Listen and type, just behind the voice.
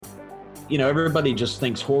everybody just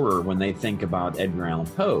thinks horror when they think about Edgar Allan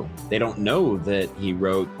Poe. They don't know that he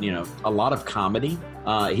wrote, a lot of comedy.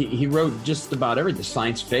 He wrote just about everything.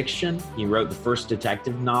 Science fiction. He wrote the first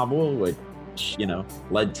detective novel, which,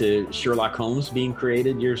 led to Sherlock Holmes being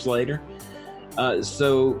created years later.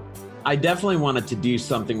 So I definitely wanted to do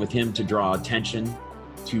something with him to draw attention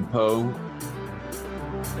to Poe.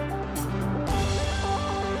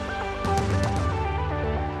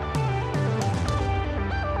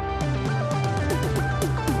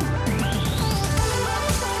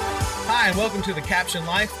 Hi, and welcome to The Caption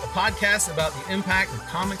Life, a podcast about the impact of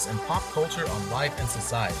comics and pop culture on life and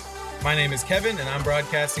society. My name is Kevin, and I'm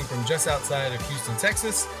broadcasting from just outside of Houston,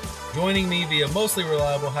 Texas. Joining me via mostly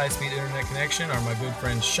reliable high-speed internet connection are my good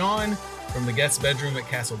friend Sean from the guest bedroom at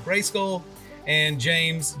Castle Grayskull, and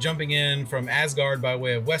James jumping in from Asgard by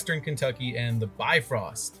way of Western Kentucky and the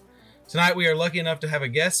Bifrost. Tonight we are lucky enough to have a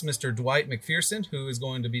guest, Mr. Dwight MacPherson, who is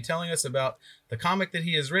going to be telling us about the comic that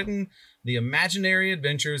he has written, The Imaginary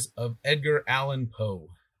Adventures of Edgar Allan Poe.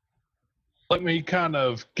 Let me kind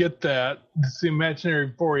of get that. It's The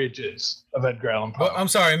Imaginary Voyages of Edgar Allan Poe. Well, I'm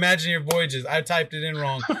sorry, Imaginary Voyages. I typed it in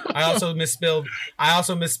wrong. I also misspelled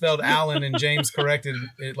Allan, and James corrected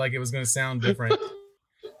it like it was going to sound different.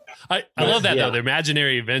 I love that, though. The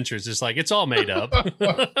Imaginary Adventures. It's like, it's all made up.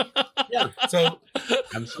 Yeah. So,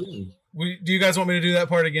 Absolutely. Do you guys want me to do that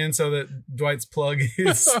part again so that Dwight's plug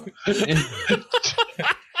is...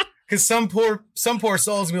 Because some poor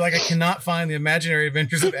souls will be like, I cannot find The Imaginary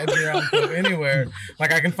Adventures of Edgar Allan Poe anywhere.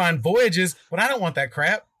 Like, I can find Voyages, but I don't want that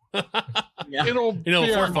crap. Yeah.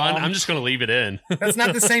 For fun, I'm just going to leave it in. That's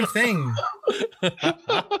not the same thing.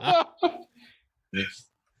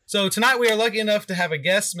 So tonight we are lucky enough to have a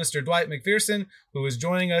guest, Mr. Dwight MacPherson, who is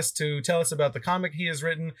joining us to tell us about the comic he has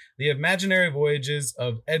written, The Imaginary Voyages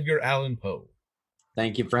of Edgar Allan Poe.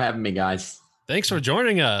 Thank you for having me, guys. Thanks for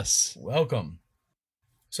joining us. Welcome.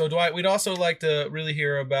 So, Dwight, we'd also like to really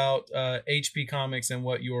hear about HP Comics and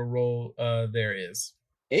what your role there is.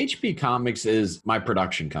 HP Comics is my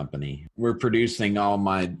production company. We're producing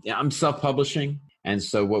I'm self-publishing. And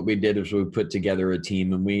so what we did is we put together a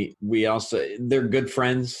team, and we also, they're good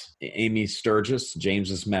friends. Amy Sturgis, James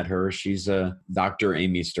has met her. She's a Dr.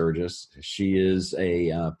 Amy Sturgis. She is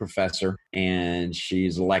a professor, and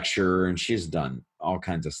she's a lecturer, and she's done all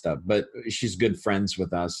kinds of stuff. But she's good friends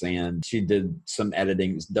with us, and she does some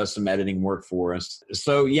editing work for us.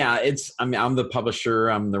 So yeah, I'm the publisher,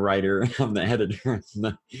 I'm the writer, I'm the editor.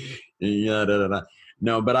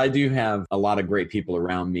 No, but I do have a lot of great people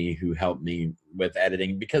around me who help me with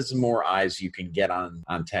editing, because the more eyes you can get on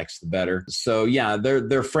text, the better. So yeah,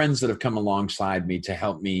 they're friends that have come alongside me to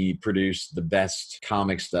help me produce the best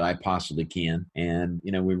comics that I possibly can. And,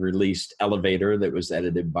 we released Elevator that was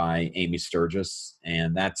edited by Amy Sturgis,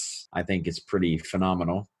 and I think it's pretty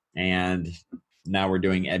phenomenal. And now we're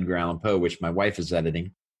doing Edgar Allan Poe, which my wife is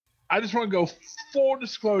editing. I just want to go full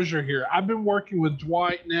disclosure here. I've been working with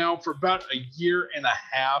Dwight now for about a year and a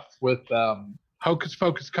half with Hocus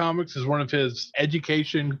Pocus Comics as one of his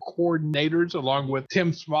education coordinators, along with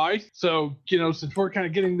Tim Smythe. So, since we're kind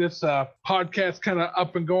of getting this podcast kind of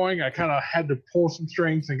up and going, I kind of had to pull some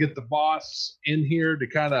strings and get the boss in here to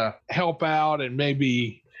kind of help out and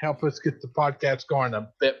maybe help us get the podcast going a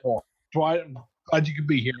bit more. Dwight, I'm glad you could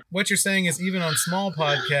be here. What you're saying is, even on small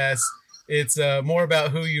podcasts, it's more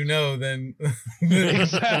about who you know than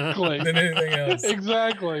exactly than anything else.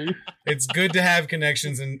 Exactly. It's good to have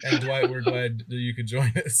connections, and Dwight, we're glad that you could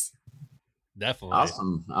join us. Definitely.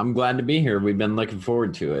 Awesome. I'm glad to be here. We've been looking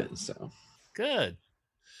forward to it. So good.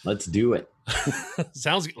 Let's do it.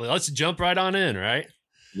 Sounds good. Let's jump right on in, right?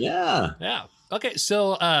 Yeah. Yeah. Okay.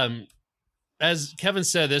 So, as Kevin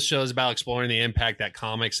said, this show is about exploring the impact that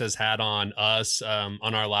comics has had on us, on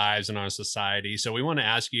our lives and our society. So we want to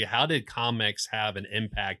ask you, how did comics have an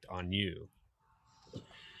impact on you?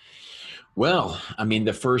 Well,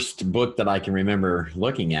 the first book that I can remember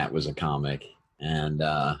looking at was a comic, and,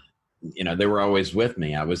 they were always with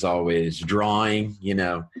me. I was always drawing.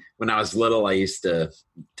 When I was little, I used to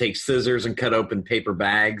take scissors and cut open paper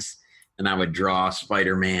bags, and I would draw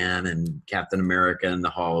Spider-Man and Captain America and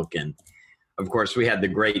the Hulk. And of course, we had the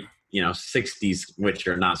great, 60s, which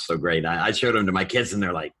are not so great. I showed them to my kids, and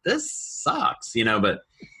they're like, this sucks, but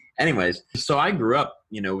anyways, so I grew up,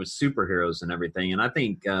 with superheroes and everything. And I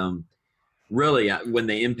think really when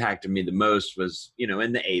they impacted me the most was, in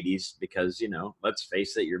the 80s, because, let's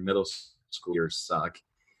face it, your middle school years suck.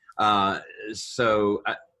 So,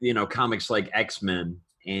 comics like X-Men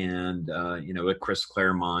and, with Chris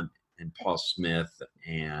Claremont and Paul Smith,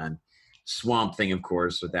 and Swamp Thing, of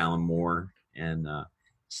course, with Alan Moore. And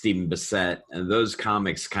Stephen Bissett, and those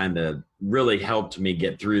comics kind of really helped me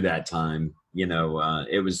get through that time. You know,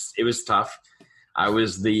 it was tough. I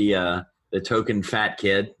was the token fat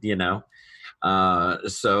kid, you know.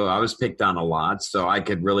 So I was picked on a lot, so I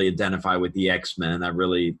could really identify with the X-Men. I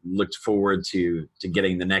really looked forward to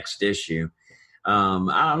getting the next issue. I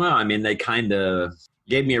don't know. I mean, they kind of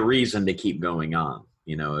gave me a reason to keep going on,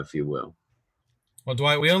 you know, if you will. Well,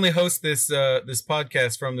 Dwight, we only host this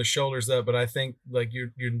podcast from the shoulders up, but I think like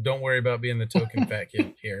you don't worry about being the token fat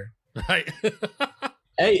kid here. Right.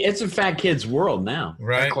 Hey, it's a fat kid's world now.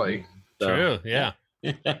 Right. Exactly. So, True. Yeah.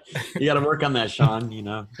 you got to work on that, Sean, you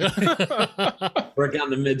know. Work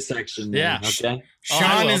on the midsection. Yeah. Okay.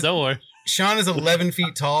 Don't worry. Sean is 11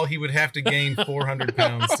 feet tall. He would have to gain 400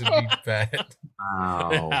 pounds to be fat.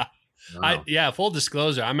 Wow. Yeah. Wow. Full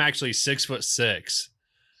disclosure, I'm actually 6'6",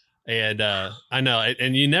 and I know,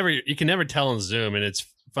 and you can never tell on Zoom, and it's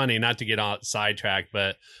funny, not to get on sidetracked,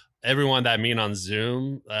 but everyone that I meet on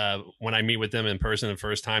Zoom, when I meet with them in person the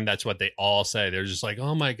first time, that's what they all say. They're just like,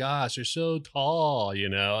 "Oh my gosh, you're so tall," you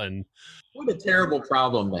know. And What a terrible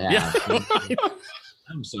problem to have. yeah,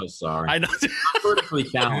 I'm so sorry. I know. I'm vertically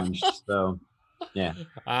challenged, so yeah.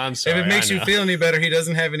 I'm sorry. If it makes I you know. feel any better, he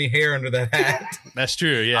doesn't have any hair under that hat. That's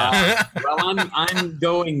true. Yeah, Well, I'm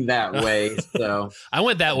going that way, so I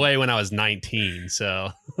went that way when I was 19.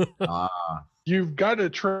 So You've got to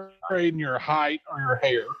trade in your height or your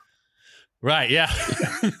hair. right, yeah.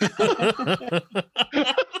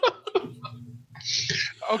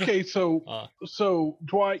 Okay, so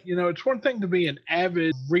Dwight, you know, it's one thing to be an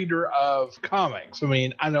avid reader of comics. I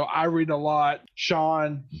mean, I know I read a lot,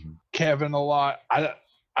 Sean, Kevin a lot.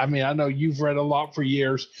 I mean, I know you've read a lot for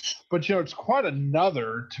years, but you know, it's quite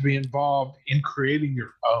another to be involved in creating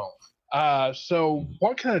your own. So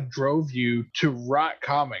what kind of drove you to write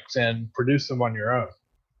comics and produce them on your own?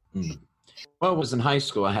 Well, it was in high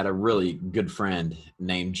school. I had a really good friend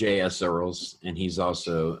named J.S. Earls, and he's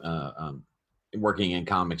also working in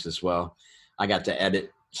comics as well. I got to edit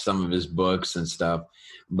some of his books and stuff,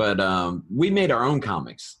 but we made our own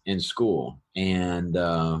comics in school, and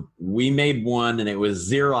we made one, and it was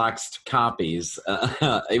Xeroxed copies.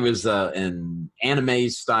 It was an anime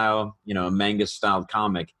style, you know, a manga style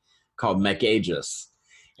comic called MacAges,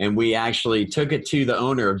 and we actually took it to the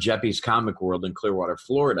owner of Jeppy's Comic World in Clearwater,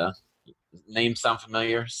 Florida. Name sound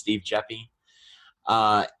familiar? Steve Jeppy.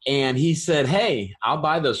 And he said, "Hey, I'll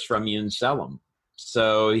buy those from you and sell them."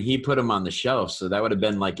 So he put them on the shelf. So that would have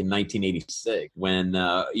been like in 1986 when,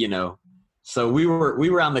 you know, so we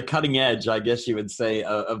were on the cutting edge, I guess you would say,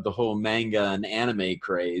 of the whole manga and anime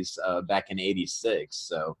craze back in 86.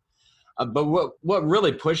 So, but what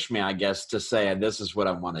really pushed me, I guess, to say this is what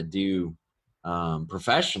I want to do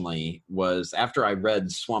professionally was after I read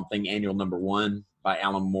Swamp Thing Annual #1 by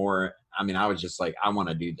Alan Moore. I mean, I was just like, I want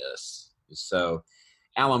to do this. So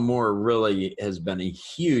Alan Moore really has been a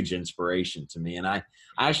huge inspiration to me. And I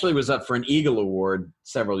actually was up for an Eagle Award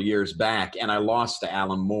several years back, and I lost to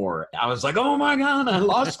Alan Moore. I was like, oh my God, I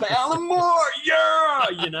lost to Alan Moore. Yeah.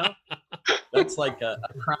 You know, that's like a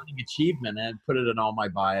crowning achievement, and put it in all my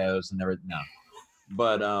bios and everything. No.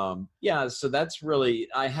 But yeah, so that's really,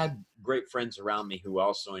 I had great friends around me who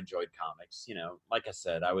also enjoyed comics. You know, like I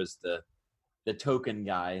said, I was the token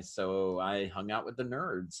guy, so I hung out with the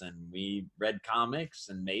nerds, and we read comics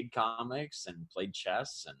and made comics and played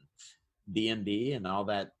chess and D&D and all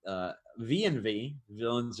that. V&V,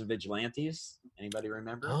 Villains and Vigilantes. Anybody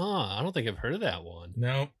remember? Oh, I don't think I've heard of that one.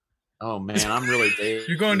 No. Oh man, I'm really big.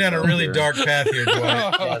 You're going down a really dark path here,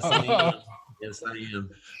 Dwight. Yes, I am. Yes, I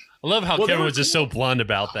am. I love how Kevin was just so blunt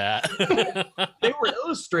about that. They were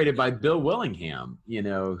illustrated by Bill Willingham, you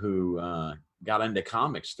know, who got into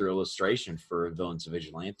comics through illustration for Villains and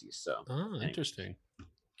Vigilantes. So, anyway, interesting.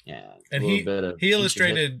 Yeah, And he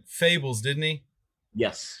illustrated Fables, didn't he?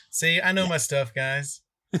 Yes. See, I know my stuff, guys.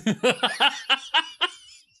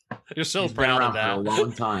 You're so He's been proud around of that. for a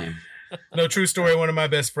long time. No, true story. One of my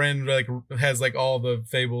best friends has all the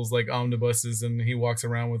Fables omnibuses, and he walks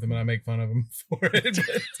around with them, and I make fun of him for it.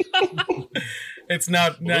 But it's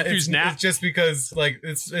not. It's just because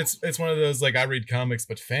it's one of those I read comics,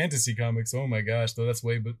 but fantasy comics. Oh my gosh, though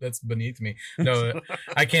that's beneath me. No,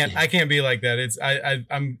 I can't be like that. It's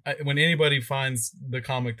I'm when anybody finds the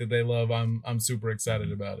comic that they love, I'm super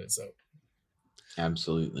excited about it. So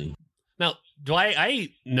Absolutely. Now, Dwight,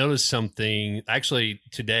 I noticed something actually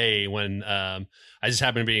today when I just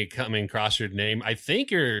happened to be coming across your name. I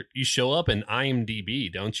think you show up in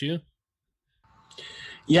IMDb, don't you?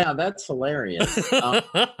 Yeah, that's hilarious.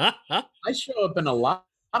 I show up in a lot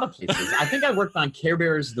of places. I think I worked on Care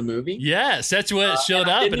Bears the movie. Yes, that's what showed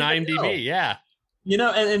up in IMDb. Yeah.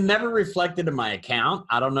 and never reflected in my account.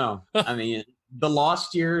 I don't know. I mean, the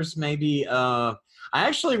lost years, maybe. I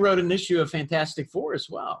actually wrote an issue of Fantastic Four as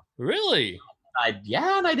well. Really?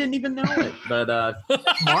 And I didn't even know it. But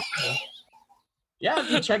Marvel,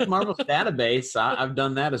 if you check Marvel's database, I've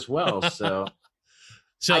done that as well. So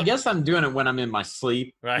I guess I'm doing it when I'm in my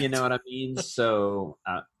sleep. Right. You know what I mean? So,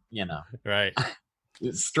 Right.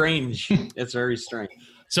 It's strange. It's very strange.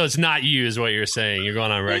 So it's not you is what you're saying. You're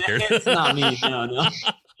going on record. It's not me. No.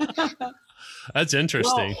 That's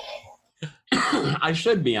interesting. Well, I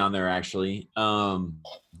should be on there, actually. I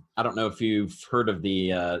don't know if you've heard of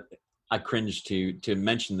I cringe to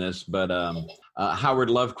mention this, but Howard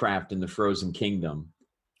Lovecraft in the Frozen Kingdom.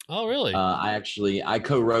 Oh, really? I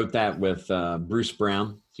co-wrote that with Bruce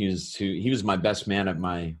Brown. He was my best man at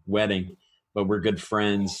my wedding, but we're good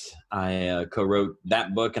friends. I co-wrote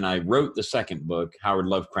that book, and I wrote the second book, Howard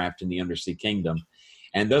Lovecraft in the Undersea Kingdom,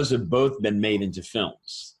 and those have both been made into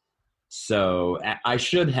films. So I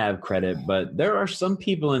should have credit, but there are some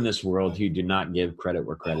people in this world who do not give credit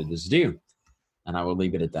where credit is due, and I will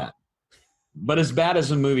leave it at that. But as bad as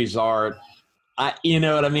the movies are, you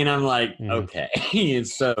know what I mean? I'm like, okay,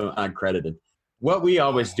 it's so uncredited. What we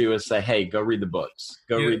always do is say, hey, go read the books.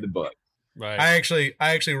 Read the book. Right. I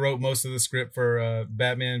actually wrote most of the script for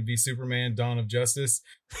Batman v Superman: Dawn of Justice.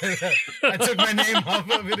 I took my name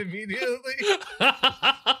off of it immediately.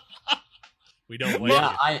 We don't wait.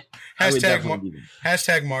 Yeah,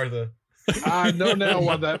 hashtag Martha. I know now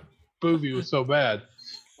why that movie was so bad.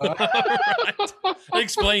 Right. It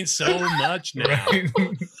explains so much now. Right.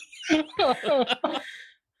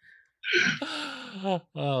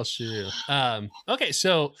 Oh shoot. Okay,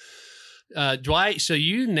 so Dwight, so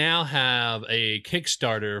you now have a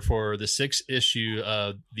Kickstarter for the 6th issue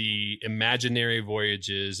of the Imaginary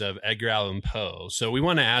Voyages of Edgar Allan Poe. So we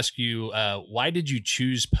want to ask you, why did you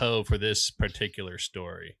choose Poe for this particular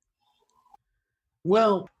story?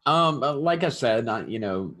 Well, like I said,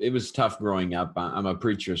 it was tough growing up. I'm a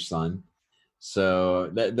preacher's son, so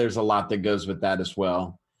there's a lot that goes with that as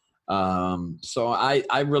well. So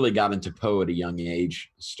I really got into Poe at a young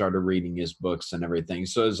age, started reading his books and everything.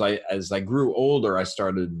 So as I grew older, I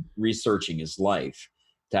started researching his life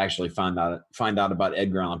to actually find out about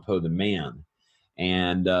Edgar Allan Poe, the man.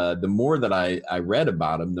 And the more that I read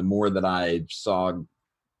about him, the more that I saw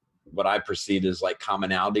what I perceived as like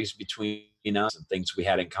commonalities between us and things we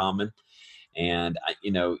had in common. And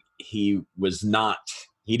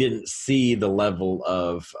he didn't see the level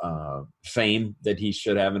of fame that he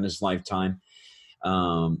should have in his lifetime.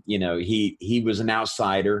 He was an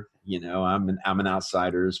outsider. I'm an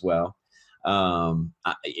outsider as well.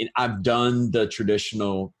 I've done the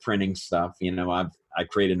traditional printing stuff. I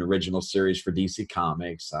created an original series for DC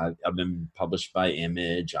Comics. I've been published by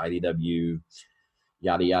Image, IDW,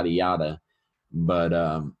 yada yada yada.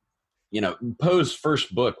 But Poe's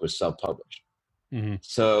first book was self-published. Mm-hmm.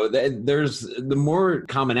 So there's the more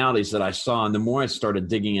commonalities that I saw, and the more I started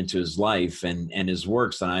digging into his life and his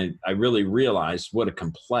works, and I really realized what a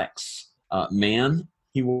complex man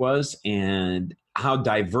he was, and how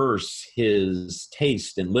diverse his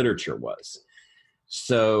taste in literature was.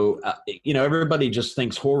 So everybody just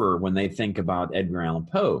thinks horror when they think about Edgar Allan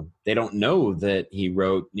Poe. They don't know that he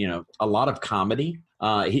wrote a lot of comedy.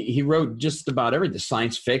 He wrote just about everything.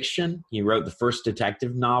 Science fiction. He wrote the first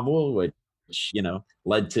detective novel, which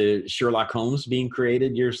led to Sherlock Holmes being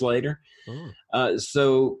created years later.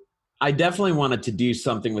 So I definitely wanted to do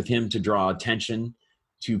something with him to draw attention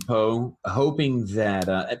to Poe, hoping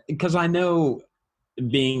that because I know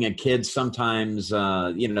being a kid sometimes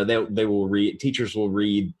they will read, teachers will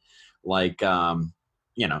read like The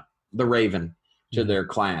Raven to their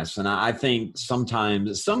class, and I think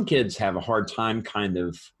sometimes some kids have a hard time kind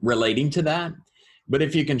of relating to that. But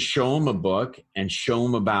if you can show them a book and show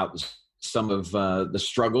them about some of the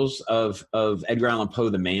struggles of Edgar Allan Poe,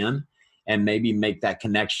 the man, and maybe make that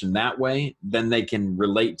connection that way, then they can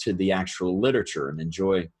relate to the actual literature and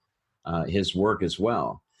enjoy his work as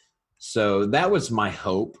well. So that was my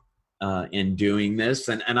hope in doing this.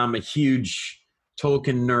 And I'm a huge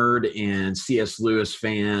Tolkien nerd and C.S. Lewis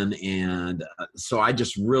fan. And so I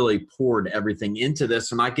just really poured everything into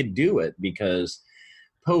this, and I could do it because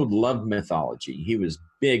Poe loved mythology. He was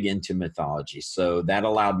big into mythology. So that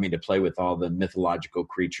allowed me to play with all the mythological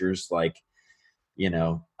creatures like, you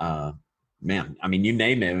name it. I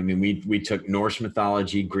mean, we took Norse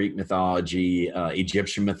mythology, Greek mythology,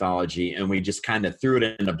 Egyptian mythology, and we just kind of threw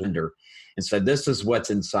it in a blender and said, this is what's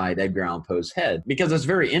inside Edgar Allan Poe's head. Because it's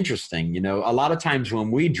very interesting. A lot of times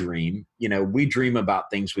when we dream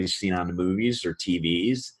about things we've seen on the movies or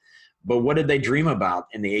TVs, But what did they dream about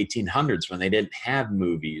in the 1800s when they didn't have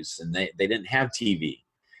movies and they didn't have TV?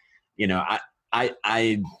 You know,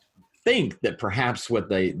 I think that perhaps what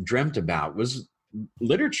they dreamt about was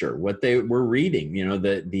literature, what they were reading, you know,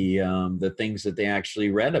 the things that they actually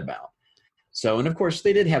read about. So, and of course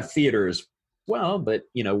they did have theater as well, but,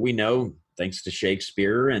 you know, we know, thanks to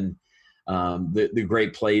Shakespeare and the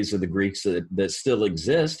great plays of the Greeks that still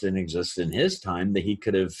exist and exist in his time, that he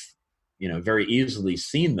could have, you know, very easily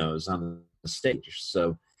seen those on the stage.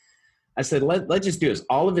 So I said, let's just do this.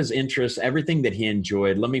 All of his interests, everything that he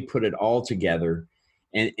enjoyed, let me put it all together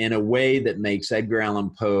in a way that makes Edgar Allan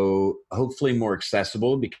Poe hopefully more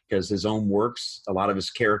accessible, because his own works, a lot of his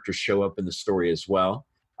characters show up in the story as well.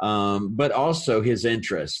 But also his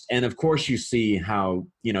interest. And of course you see how,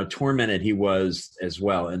 you know, tormented he was as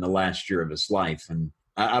well in the last year of his life. And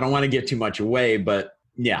I don't want to get too much away, but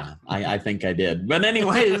yeah, I think I did. But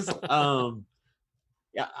anyways,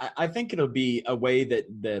 yeah, I think it'll be a way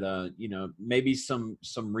that you know, maybe some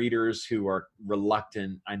readers who are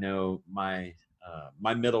reluctant. I know my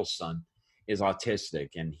middle son is autistic,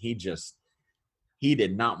 and he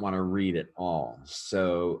did not want to read at all.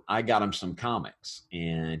 So I got him some comics,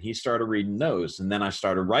 and he started reading those. And then I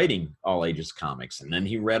started writing all ages comics, and then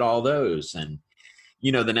he read all those. And,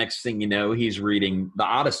 you know, the next thing you know, he's reading the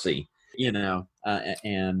Odyssey, you know,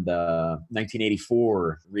 and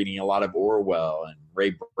 1984, reading a lot of Orwell and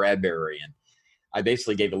Ray Bradbury. And I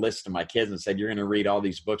basically gave a list to my kids and said, you're going to read all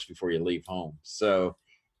these books before you leave home. So,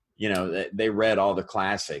 you know, they read all the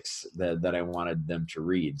classics that I wanted them to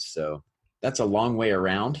read. So that's a long way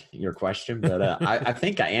around your question, but I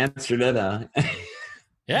think I answered it.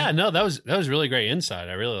 Yeah, no, that was really great insight.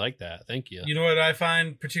 I really like that. Thank you. You know what I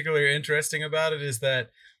find particularly interesting about it is that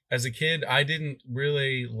as a kid, I didn't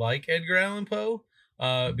really like Edgar Allan Poe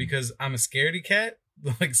because I'm a scaredy cat.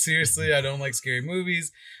 Like, seriously, I don't like scary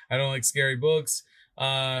movies. I don't like scary books.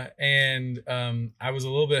 And I was a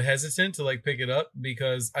little bit hesitant to like pick it up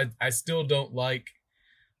because I still don't like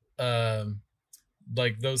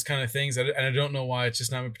those kind of things. And I don't know why. It's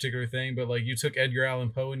just not my particular thing. But like, you took Edgar Allan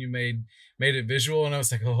Poe and you made it visual, and I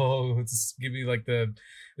was like, oh, it's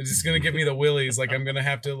just gonna give me the willies. Like, I'm gonna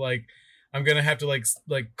have to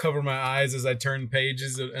cover my eyes as I turn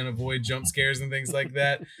pages and avoid jump scares and things like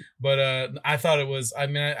that. But I thought it was. I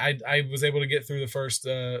mean, I was able to get through the first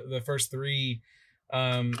three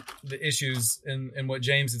the issues and what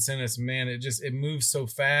James had sent us. Man, it moves so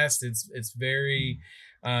fast. It's very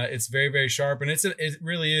very sharp, and it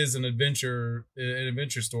really is an adventure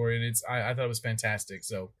story, and I thought it was fantastic.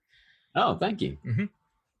 So, oh, thank you. Mm-hmm.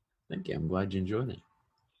 Thank you. I'm glad you enjoyed it.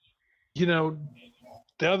 You know,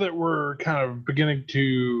 now that we're kind of beginning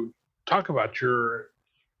to talk about your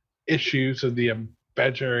issues of the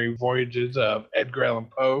imaginary voyages of Edgar Allan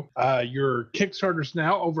Poe, your Kickstarter's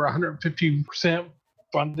now over 115%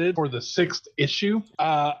 funded for the 6th issue.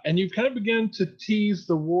 And you've kind of begun to tease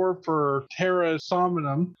the war for Terra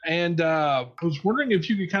Somnium. And I was wondering if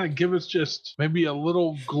you could kind of give us just maybe a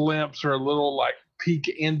little glimpse or a little like peek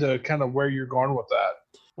into kind of where you're going with that.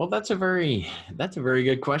 Well, that's a very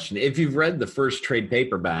good question. If you've read the first trade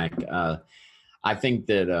paperback, I think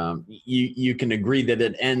that you can agree that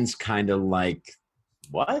it ends kind of like,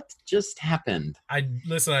 what just happened? I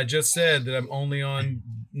just said that I'm only on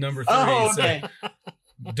number 3. Oh, okay. So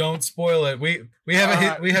don't spoil it. We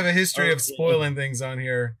have a history of spoiling things on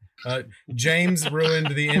here. James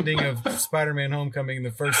ruined the ending of Spider-Man: Homecoming in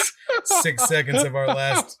the first 6 seconds of our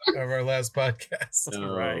last podcast.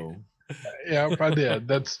 No. Right. Yeah, I did.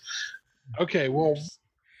 That's okay. Well,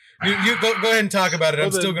 you go ahead and talk about it.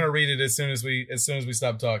 I'm still going to read it as soon as we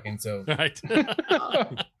stop talking. So, right.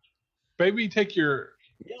 Maybe take your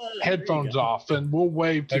headphones off, and we'll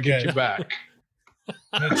wave to get you back.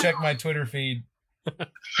 I'm going to check my Twitter feed.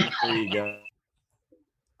 There you go.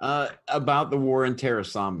 About the war in Terra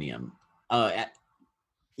Somnium.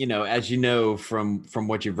 You know, as you know from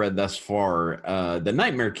what you've read thus far, the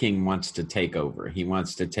Nightmare King wants to take over. He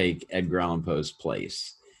wants to take Edgar Allan Poe's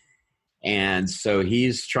place. And so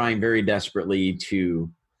he's trying very desperately to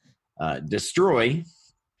destroy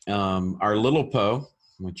our little Poe,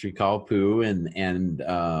 which we call Pooh, and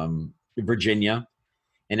Virginia,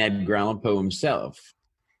 and Edgar Allan Poe himself.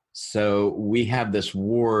 So we have this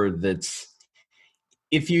war that's,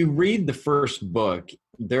 if you read the first book,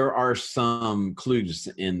 there are some clues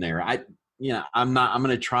in there. I'm going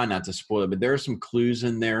to try not to spoil it, but there are some clues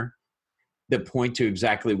in there that point to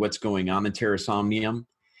exactly what's going on in Terra Somnium.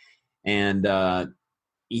 And I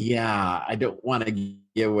don't want to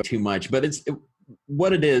give away too much, but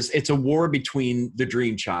what it is. It's a war between the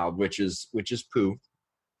Dream Child, which is Pooh,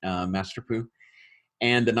 Master Pooh,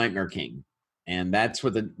 and the Nightmare King. And that's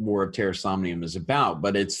what the War of Terra Somnium is about.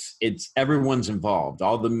 But it's everyone's involved.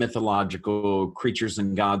 All the mythological creatures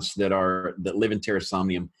and gods that live in Terra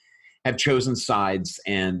Somnium have chosen sides,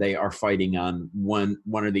 and they are fighting on one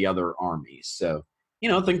or the other armies. So,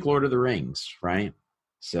 think Lord of the Rings, right?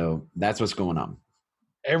 So that's what's going on.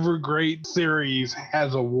 Every great series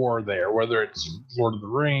has a war there, whether it's Lord of the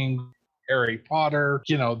Rings, Harry Potter,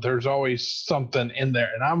 there's always something in there.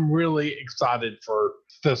 And I'm really excited for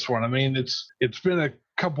this one. I mean, it's been a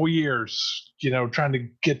couple years, trying to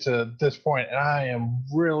get to this point, and I am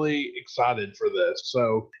really excited for this.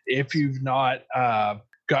 So if you've not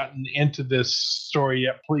gotten into this story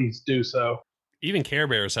yet, please do so. Even Care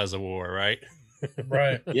Bears has a war, right?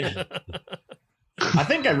 Right. Yeah. I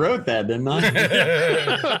think I wrote that, didn't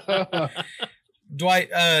I? Dwight,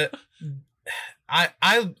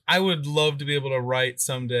 I would love to be able to write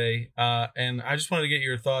someday, and I just wanted to get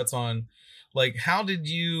your thoughts on, like, how did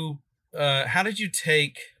you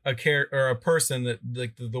take a character or a person that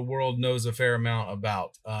like the world knows a fair amount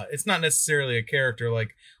about? It's not necessarily a character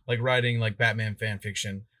like writing like Batman fan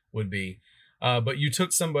fiction would be, but you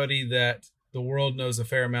took somebody that the world knows a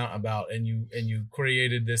fair amount about, and you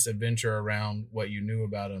created this adventure around what you knew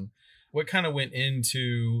about him. What kind of went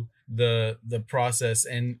into the process,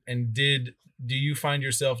 and do you find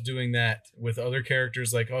yourself doing that with other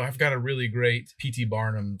characters? Like, oh, I've got a really great P.T.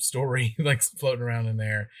 Barnum story like floating around in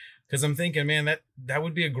there. Because I'm thinking, man, that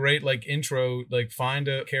would be a great like intro, like find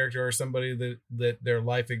a character or somebody that their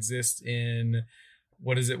life exists in,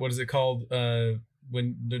 what is it called?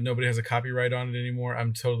 When nobody has a copyright on it anymore.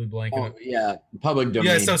 I'm totally blanking. Oh, yeah, public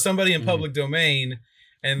domain. Yeah, so somebody in public domain,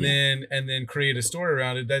 and then create a story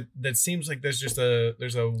around it. That seems like there's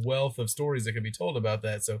a wealth of stories that could be told about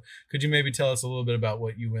that. So could you maybe tell us a little bit about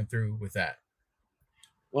what you went through with that?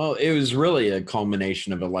 Well, it was really a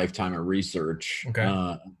culmination of a lifetime of research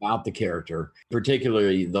about the character,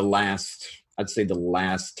 particularly the last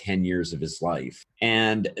 10 years of his life.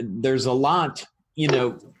 And there's a lot,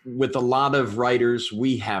 with a lot of writers,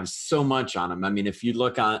 we have so much on him. I mean, if you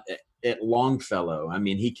look at Longfellow, I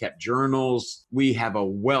mean, he kept journals. We have a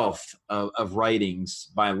wealth of writings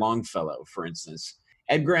by Longfellow, for instance.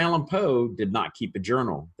 Edgar Allan Poe did not keep a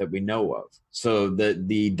journal that we know of. So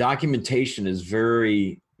the documentation is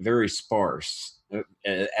very, very sparse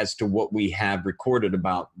as to what we have recorded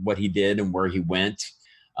about what he did and where he went.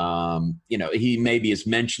 He maybe is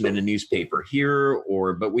mentioned in a newspaper here,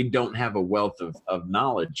 but we don't have a wealth of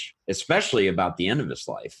knowledge, especially about the end of his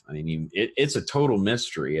life. I mean, it's a total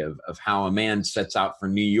mystery of how a man sets out for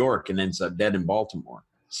New York and ends up dead in Baltimore.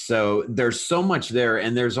 So there's so much there,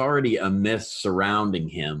 and there's already a myth surrounding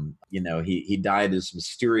him. He died as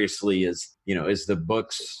mysteriously as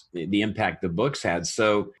the impact the books had.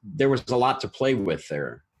 So there was a lot to play with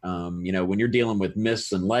there. When you're dealing with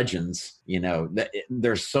myths and legends,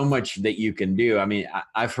 there's so much that you can do. I mean,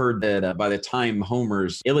 I've heard that by the time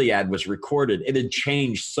Homer's Iliad was recorded, it had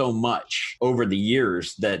changed so much over the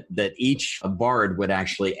years that each bard would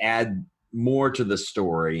actually add more to the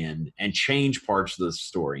story and change parts of the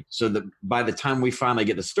story, so that by the time we finally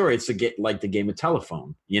get the story, it's like the game of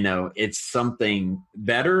telephone. It's something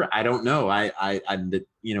better. I don't know. I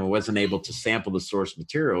wasn't able to sample the source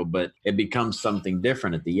material, but it becomes something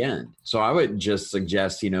different at the end. So I would just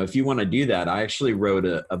suggest, if you want to do that, I actually wrote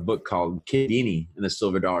a book called Houdini and the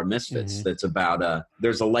Silver Dollar Misfits. Mm-hmm. That's about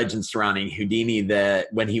there's a legend surrounding Houdini that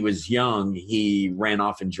when he was young, he ran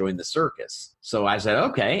off and joined the circus. So I said,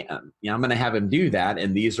 okay, I'm going to have him do that.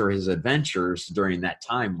 And these are his adventures during that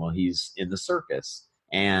time while he's in the circus.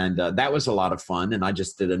 And that was a lot of fun. And I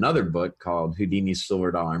just did another book called Houdini's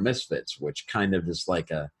Silver Dollar Misfits, which kind of is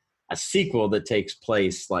like a sequel that takes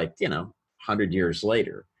place 100 years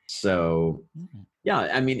later. So,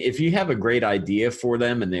 yeah, I mean, if you have a great idea for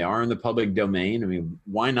them and they are in the public domain, I mean,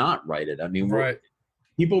 why not write it? I mean, right.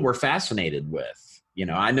 People were fascinated with.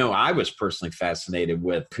 I know I was personally fascinated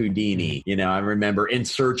with Houdini. I remember In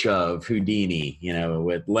Search of Houdini,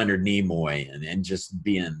 with Leonard Nimoy and just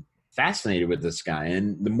being fascinated with this guy.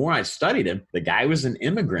 And the more I studied him, the guy was an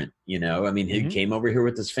immigrant, I mean, he came over here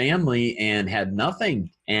with his family and had nothing.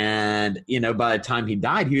 And, by the time he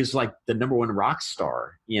died, he was like the number one rock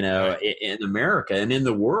star, in America and in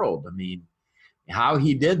the world. I mean, how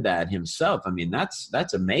he did that himself. I mean, that's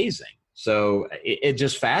amazing. So it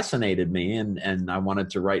just fascinated me, and I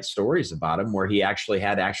wanted to write stories about him where he actually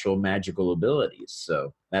had actual magical abilities.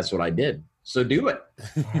 So that's what I did. So do it.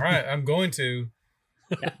 All right, I'm going to.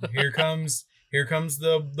 Here comes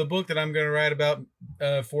the book that I'm going to write about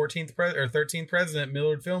 13th president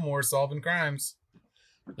Millard Fillmore solving crimes.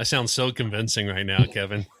 That sounds so convincing right now,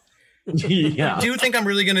 Kevin. Yeah. Do you think I'm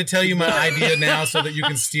really going to tell you my idea now so that you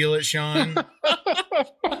can steal it, Sean?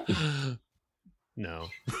 No.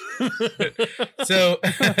 So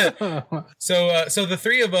the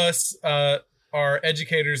three of us are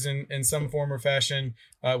educators in some form or fashion,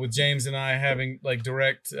 with James and I having like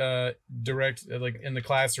direct like in the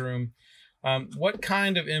classroom. What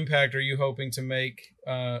kind of impact are you hoping to make,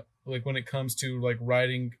 like when it comes to like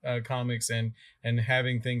writing comics and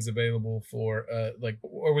having things available for like,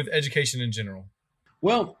 or with education in general?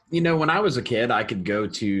 Well, when I was a kid, I could go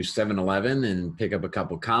to 7-Eleven and pick up a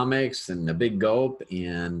couple comics and a big gulp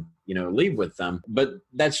and, leave with them. But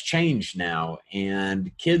that's changed now. And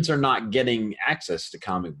kids are not getting access to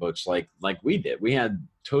comic books like we did. We had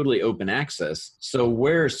totally open access. So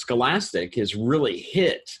where Scholastic has really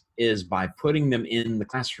hit is by putting them in the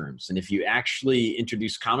classrooms. And if you actually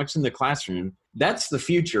introduce comics in the classroom, that's the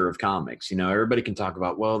future of comics. Everybody can talk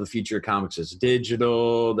about, well, the future of comics is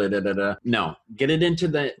digital, No, get it into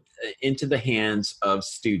the hands of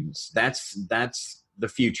students. That's the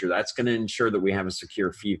future. That's going to ensure that we have a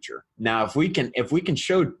secure future. Now, if we can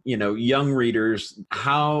show, young readers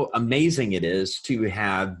how amazing it is to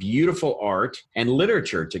have beautiful art and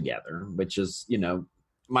literature together, which is,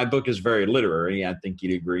 my book is very literary. I think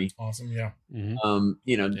you'd agree. Awesome. Yeah.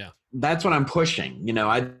 Mm-hmm. That's what I'm pushing.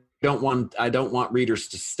 I don't want readers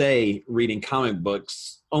to stay reading comic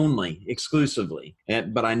books only, exclusively.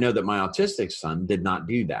 But I know that my autistic son did not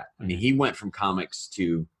do that. I mean, he went from comics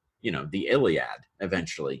to, the Iliad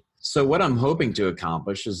eventually. So what I'm hoping to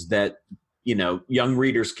accomplish is that, young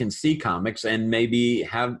readers can see comics and maybe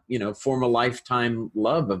have, form a lifetime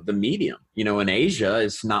love of the medium. In Asia,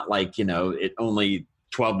 it's not like, it only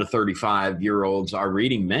 12 to 35-year-olds are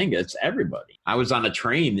reading manga. It's everybody. I was on a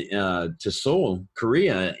train to Seoul,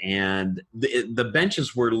 Korea, and the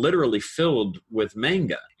benches were literally filled with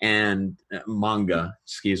manga and manga.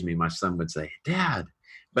 Excuse me, my son would say, Dad.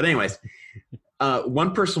 But anyways,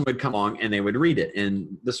 one person would come along and they would read it.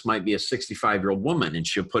 And this might be a 65-year-old woman, and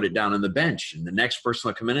she'll put it down on the bench. And the next person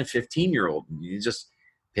will come in, a 15-year-old. And you just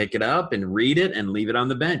pick it up and read it and leave it on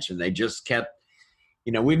the bench. And they just kept,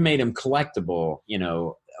 we've made them collectible.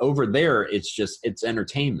 Over there, it's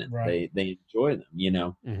entertainment. Right. They enjoy them,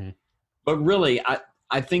 Mm-hmm. But really,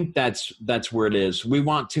 I think that's where it is. We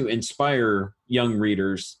want to inspire young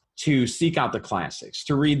readers to seek out the classics,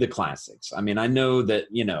 to read the classics. I mean, I know that,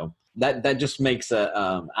 that just makes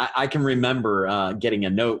I can remember getting a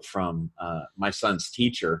note from my son's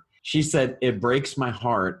teacher. She said, "It breaks my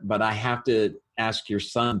heart, but I have to ask your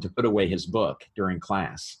son to put away his book during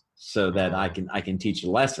class so that I can teach a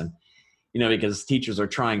lesson." Because teachers are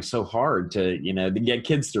trying so hard to get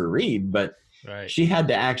kids to read, but right. She had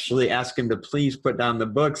to actually ask him to please put down the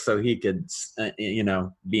book so he could,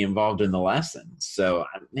 be involved in the lesson. So,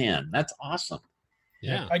 man, that's awesome.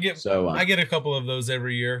 Yeah. I get a couple of those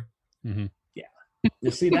every year. Mm-hmm. Yeah.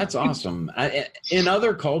 You see, that's awesome. In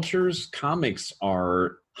other cultures, comics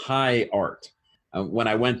are high art. When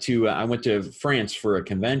I went to France for a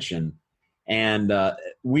convention, and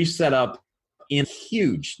we set up in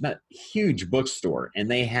huge bookstore, and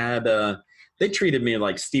they had they treated me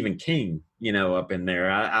like Stephen King, up in there.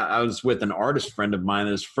 I was with an artist friend of mine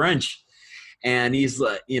that's French, and he's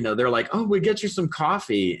like, they're like, "Oh, we get you some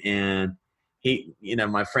coffee," and he,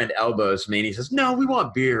 my friend elbows me and he says, "No, we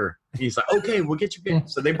want beer." He's like, "Okay, we'll get you beer."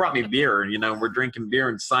 So they brought me beer, we're drinking beer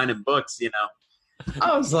and signing books,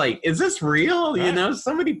 I was like, is this real? Right.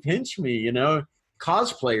 Somebody pinch me,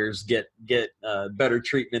 Cosplayers get better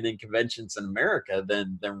treatment in conventions in America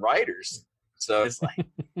than writers. So it's like,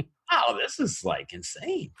 wow, this is like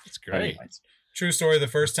insane. That's great. Anyways. True story. The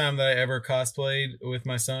first time that I ever cosplayed with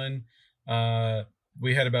my son,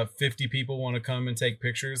 we had about 50 people want to come and take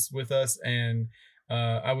pictures with us. And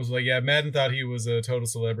I was like, yeah, Madden thought he was a total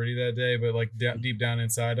celebrity that day, but like deep down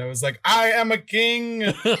inside, I was like, I am a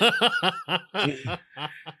king.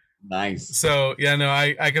 Nice. So yeah, no,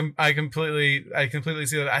 I completely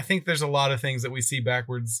see that. I think there's a lot of things that we see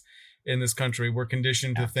backwards in this country. We're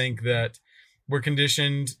conditioned to think that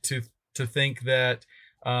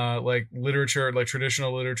like literature, like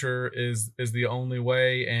traditional literature is the only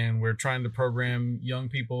way, and we're trying to program young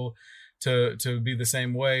people to be the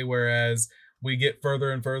same way, whereas we get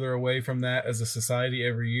further and further away from that as a society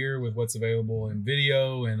every year with what's available in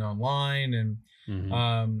video and online. And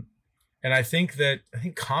Mm-hmm. and I think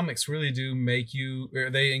comics really do make you, or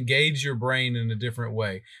they engage your brain in a different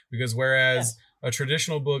way, because whereas a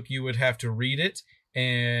traditional book, you would have to read it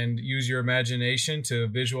and use your imagination to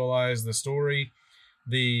visualize the story.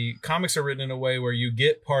 The comics are written in a way where you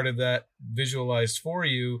get part of that visualized for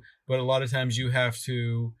you, but a lot of times you have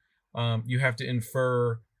to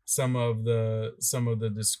infer some of the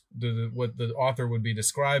what the author would be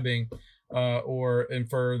describing, or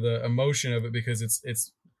infer the emotion of it, because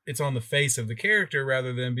it's on the face of the character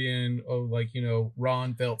rather than being, oh, like, you know,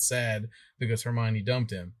 Ron felt sad because Hermione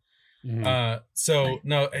dumped him. So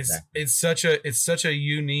no, it's such a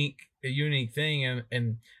unique thing,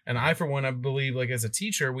 and I, for one, I believe, like, as a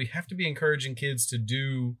teacher, we have to be encouraging kids to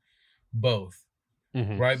do both.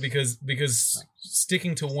 Right, because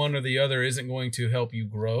sticking to one or the other isn't going to help you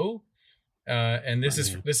grow. And this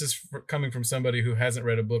is coming from somebody who hasn't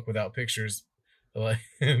read a book without pictures like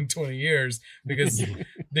in 20 years, because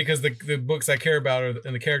the books I care about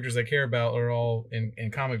and the characters I care about are all in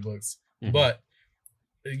comic books. But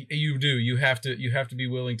you have to be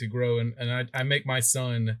willing to grow, and I make my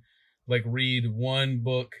son like read one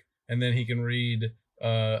book, and then he can read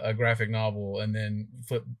a graphic novel, and then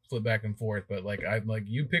flip back and forth. But like, I'm like,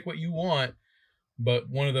 you pick what you want, but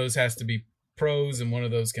one of those has to be prose and one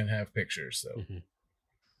of those can have pictures. So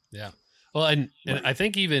yeah, well, and I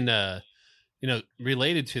think even you know,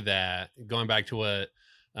 related to that, going back to what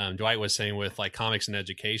Dwight was saying with like comics and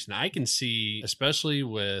education, I can see, especially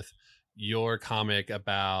with your comic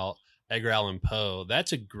about Edgar Allan Poe,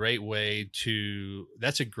 that's a great way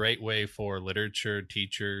for literature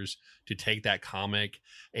teachers to take that comic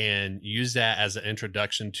and use that as an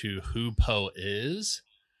introduction to who Poe is.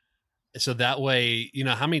 So that way, you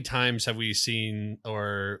know, how many times have we seen,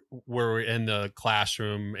 or where we're in the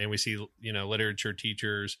classroom and we see, you know, literature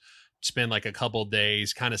teachers spend like a couple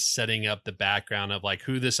days kind of setting up the background of like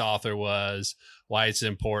who this author was, why it's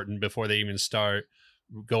important, before they even start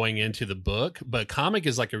going into the book. But comic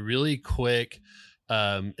is like a really quick,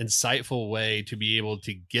 insightful way to be able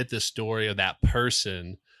to get the story of that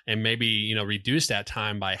person, and maybe, you know, reduce that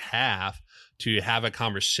time by half to have a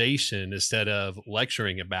conversation instead of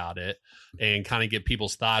lecturing about it, and kind of get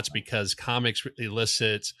people's thoughts, because comics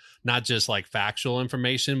elicits not just like factual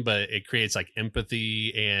information, but it creates like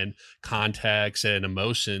empathy and context and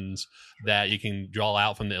emotions that you can draw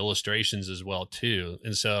out from the illustrations as well too.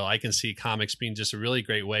 And so I can see comics being just a really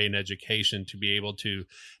great way in education to be able to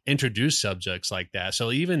introduce subjects like that.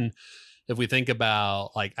 So even if we think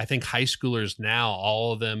about, like, I think high schoolers now,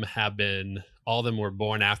 all of them were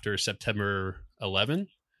born after September 11.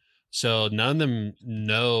 So none of them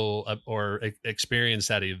know or experience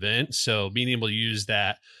that event. So being able to use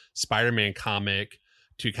that Spider-Man comic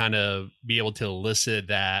to kind of be able to elicit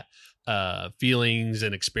that feelings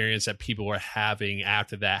and experience that people were having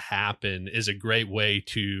after that happened is a great way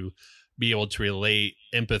to be able to relate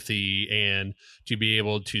empathy and to be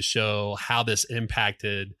able to show how this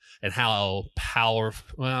impacted and how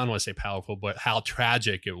powerful, well, I don't want to say powerful, but how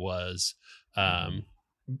tragic it was,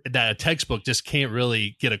 that a textbook just can't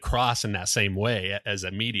really get across in that same way as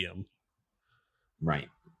a medium. Right.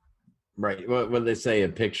 What they say, a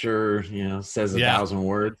picture, you know, says 1,000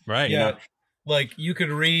 words. Right. Yeah. You know? Like, you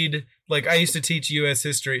could read, like, I used to teach U.S.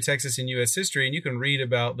 history, Texas and U.S. history, and you can read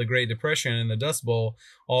about the Great Depression and the Dust Bowl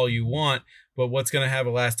all you want, but what's going to have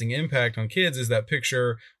a lasting impact on kids is that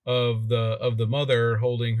picture of the mother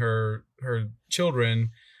holding her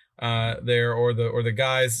children there, or the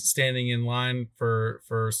guys standing in line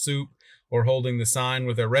for soup, or holding the sign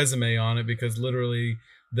with their resume on it, because literally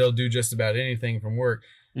they'll do just about anything for work.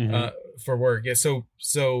 Yeah.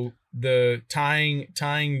 So the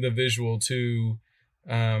tying the visual to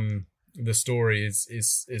the story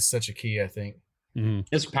is such a key, I think.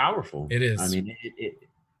 It's powerful. It is. I mean,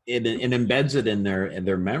 it embeds it in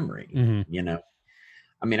their memory. You know,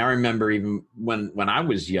 I mean, I remember even when I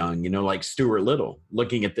was young, you know, like Stuart Little,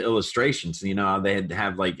 looking at the illustrations, you know, they had to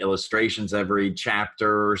have like illustrations every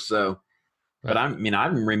chapter or so. Right. But I mean, I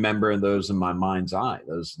remember those in my mind's eye,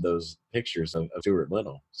 those pictures of Stuart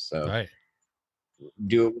Little. So right.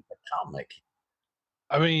 Do it with a comic.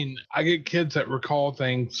 I mean, I get kids that recall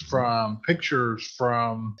things from pictures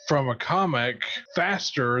from a comic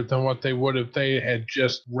faster than what they would if they had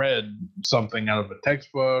just read something out of a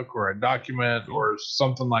textbook or a document or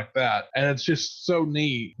something like that. And it's just so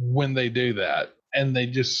neat when they do that. And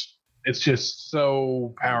it's just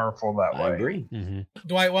so powerful that way. I agree.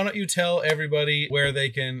 Dwight, why don't you tell everybody where they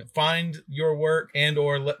can find your work and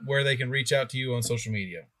or where they can reach out to you on social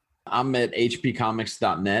media? I'm at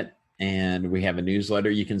hpcomics.net, and we have a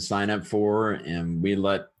newsletter you can sign up for, and we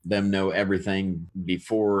let them know everything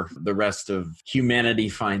before the rest of humanity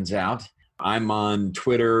finds out. I'm on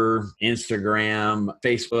Twitter, Instagram,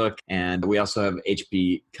 Facebook, and we also have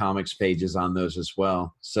HP Comics pages on those as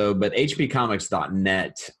well. So, but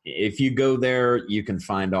hpcomics.net, if you go there, you can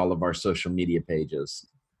find all of our social media pages.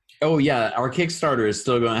 Oh, yeah, our Kickstarter is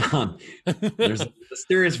still going on. There's a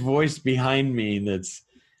mysterious voice behind me that's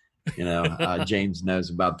James knows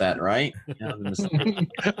about that, right?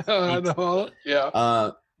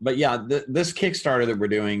 Yeah. But yeah, this Kickstarter that we're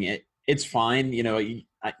doing, it's fine.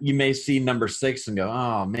 You may see number 6 and go,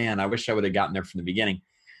 oh man, I wish I would have gotten there from the beginning.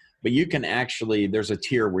 But you can actually, there's a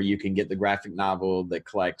tier where you can get the graphic novel that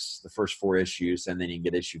collects the first 4 issues, and then you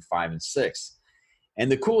get issue 5 and 6.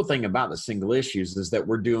 And the cool thing about the single issues is that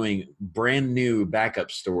we're doing brand new backup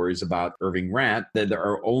stories about Irving Ratt that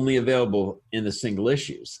are only available in the single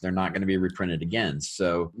issues. They're not going to be reprinted again.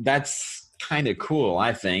 So that's kind of cool,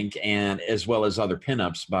 I think, and as well as other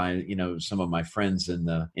pinups by some of my friends in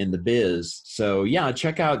the biz. So yeah,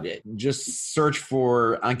 check out, just search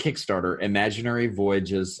for on Kickstarter Imaginary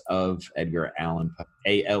Voyages of Edgar Allan,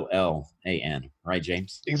 Allan, right,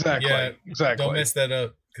 James? Exactly. Yeah, exactly. Don't mess that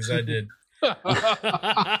up, because I did.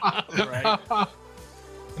 Right.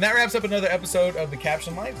 And that wraps up another episode of The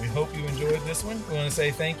Caption Life. We hope you enjoyed this one. We want to say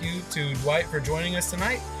thank you to Dwight for joining us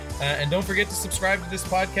tonight. And don't forget to subscribe to this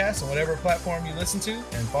podcast on whatever platform you listen to,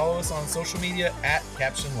 and follow us on social media at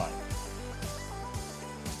Caption Life.